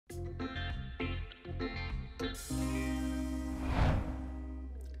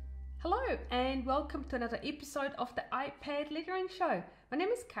Hello and welcome to another episode of the iPad Lettering Show. My name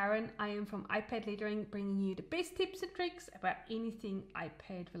is Karen. I am from iPad Lettering, bringing you the best tips and tricks about anything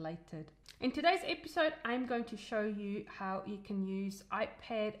iPad related. In today's episode, I'm going to show you how you can use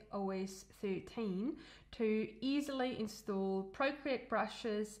iPadOS 13 to easily install Procreate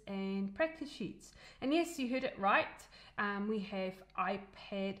Brushes and Practice Sheets. And yes, you heard it right. We have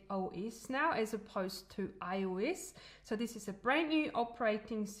iPadOS now as opposed to iOS. So this is a brand new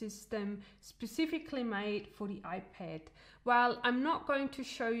operating system specifically made for the iPad. While I'm not going to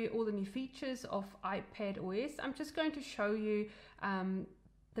show you all the new features of iPadOS, I'm just going to show you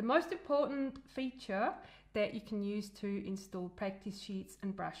the most important feature that you can use to install practice sheets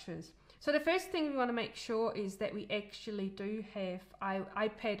and brushes. So the first thing we want to make sure is that we actually do have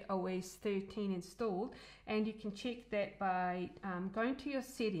iPadOS 13 installed, and you can check that by going to your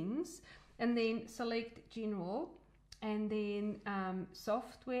settings and then select General and then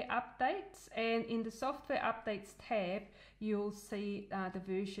software updates, and in the software updates tab you'll see the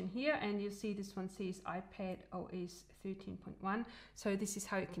version here, and you'll see this one says iPadOS 13.1. so this is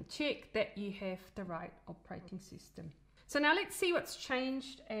how you can check that you have the right operating system. So now let's see what's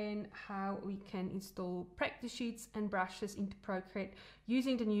changed and how we can install practice sheets and brushes into Procreate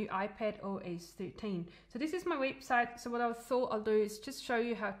using the new iPadOS 13. So this is my website. So what I thought I'll do is just show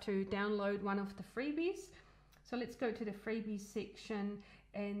you how to download one of the freebies. So let's go to the freebies section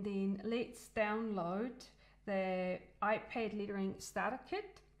and then let's download the iPad Lettering Starter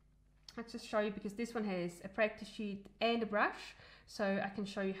Kit. I'll just show you because this one has a practice sheet and a brush, so I can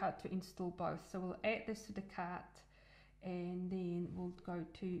show you how to install both. So we'll add this to the cart and then we'll go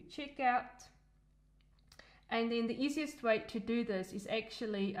to checkout. And then the easiest way to do this is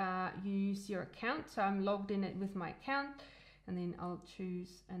actually use your account. So I'm logged in with my account, and then I'll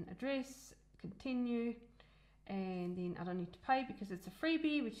choose an address, continue. And then I don't need to pay because it's a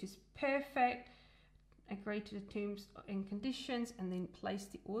freebie, which is perfect. Agree to the terms and conditions and then place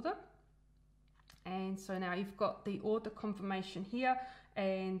the order. And so now you've got the order confirmation here,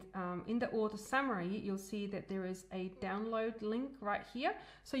 and in the order summary you'll see that there is a download link right here.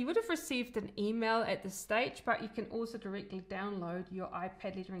 So you would have received an email at this stage, but you can also directly download your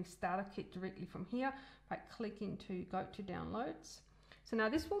iPad Lettering Starter Kit directly from here by clicking to go to downloads. So now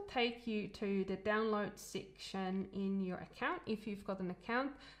this will take you to the download section in your account if you've got an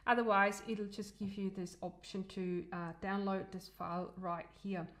account. Otherwise, it'll just give you this option to download this file right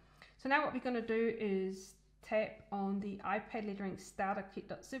here. So now what we're going to do is tap on the iPad Lettering Starter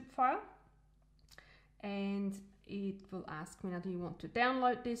Kit.zip file, and it will ask me now, do you want to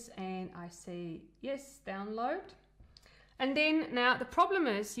download this? And I say yes, download. And then now the problem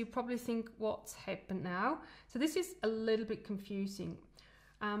is, you probably think, what's happened now? So this is a little bit confusing.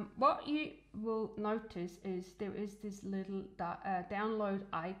 What you will notice is there is this little download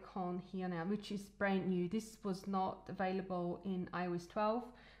icon here now, which is brand new. This was not available in iOS 12,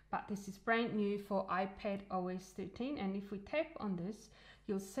 but this is brand new for iPadOS 13. And if we tap on this,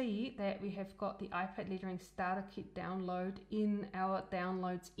 you'll see that we have got the iPad Lettering Starter Kit download in our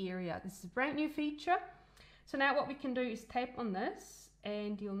downloads area. This is a brand new feature. So now what we can do is tap on this,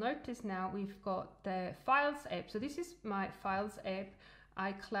 and you'll notice now we've got the Files app. So this is my Files app,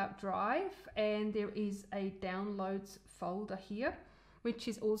 iCloud Drive, and there is a downloads folder here, which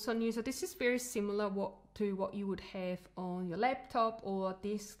is also new. So this is very similar to what you would have on your laptop or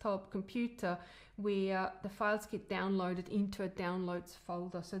desktop computer, where the files get downloaded into a downloads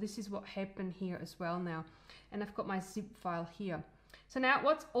folder. So this is what happened here as well now. And I've got my zip file here. So now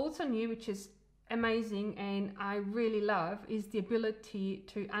what's also new, which is amazing and I really love, is the ability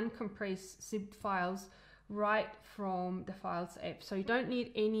to uncompress zipped files right from the Files app. So you don't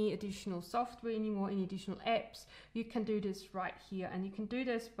need any additional software anymore, any additional apps. You can do this right here, and you can do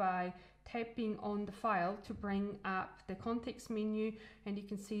this by tapping on the file to bring up the context menu, and you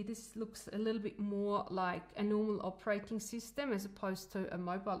can see this looks a little bit more like a normal operating system as opposed to a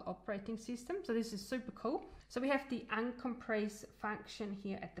mobile operating system. So this is super cool. So we have the uncompress function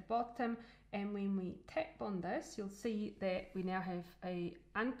here at the bottom, and when we tap on this, you'll see that we now have a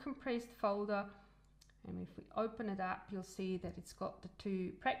uncompressed folder. And if we open it up, you'll see that it's got the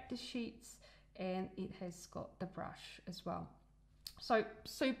 2 practice sheets and it has got the brush as well. So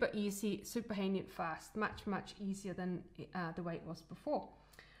super easy, super handy and fast, much easier than the way it was before.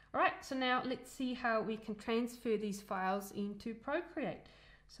 All right, so now let's see how we can transfer these files into Procreate.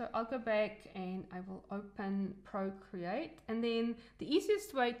 So I'll go back and I will open Procreate, and then the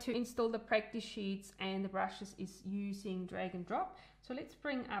easiest way to install the practice sheets and the brushes is using drag and drop. So let's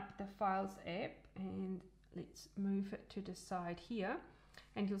bring up the Files app and let's move it to the side here.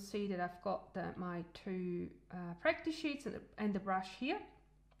 and you'll see that I've got my two practice sheets and the brush here.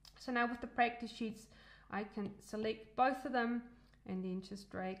 So now with the practice sheets, I can select both of them and then just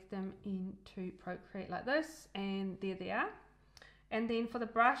drag them into Procreate like this, and there they are. And then for the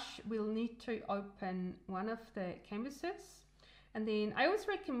brush, we'll need to open one of the canvases, and then I always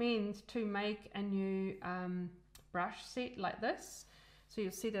recommend to make a new brush set like this. So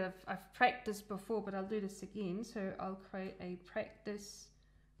you'll see that I've practiced before, but I'll do this again. So I'll create a practice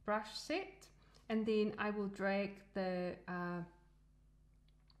brush set, and then I will drag the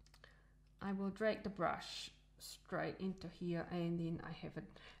brush straight into here, and then I have it.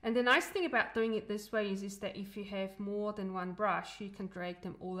 And the nice thing about doing it this way is that if you have more than one brush, you can drag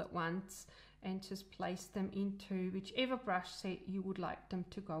them all at once and just place them into whichever brush set you would like them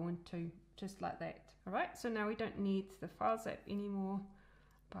to go into, just like that. All right, so now we don't need the Files app anymore,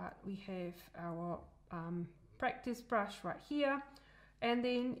 but we have our practice brush right here, and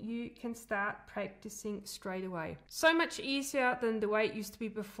then you can start practicing straight away. So much easier than the way it used to be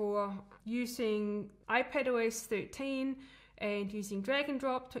before, using iPadOS 13 and using drag and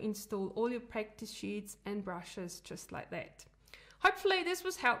drop to install all your practice sheets and brushes just like that. Hopefully this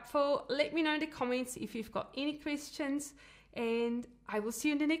was helpful. Let me know in the comments if you've got any questions, and I will see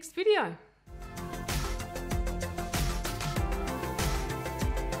you in the next video.